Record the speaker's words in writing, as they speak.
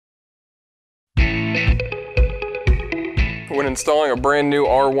When installing a brand new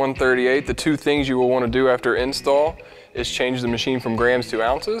R138, the two things you will want to do after install is change the machine from grams to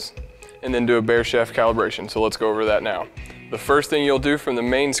ounces and then do a bare shaft calibration. So let's go over that now. The first thing you'll do from the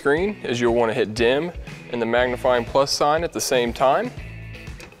main screen is you'll want to hit dim and the magnifying plus sign at the same time.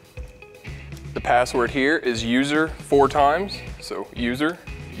 The password here is user 4 times. So user,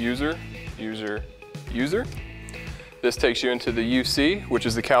 user, user, user. This takes you into the UC, which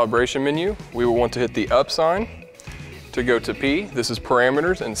is the calibration menu. We will want to hit the up sign to go to P. This is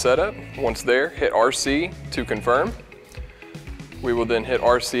parameters and setup. Once there, hit RC to confirm. We will then hit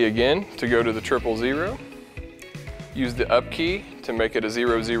RC again to go to the 000. Use the up key to make it a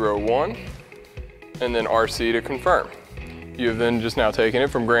 001, and then RC to confirm. You have then just now taken it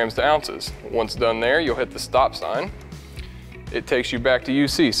from grams to ounces. Once done there, you'll hit the stop sign. It takes you back to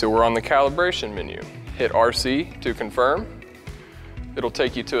UC, so we're on the calibration menu. Hit RC to confirm. It'll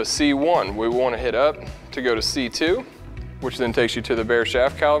take you to a C1. We want to hit up to go to C2, which then takes you to the bare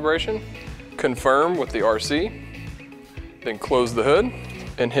shaft calibration. Confirm with the RC, then close the hood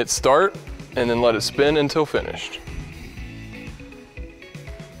and hit start, and then let it spin until finished.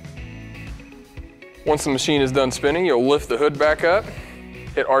 Once the machine is done spinning, you'll lift the hood back up,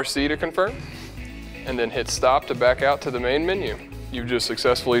 hit RC to confirm, and then hit stop to back out to the main menu. You've just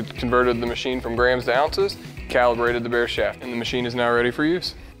successfully converted the machine from grams to ounces, calibrated the bare shaft, and the machine is now ready for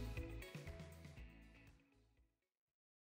use.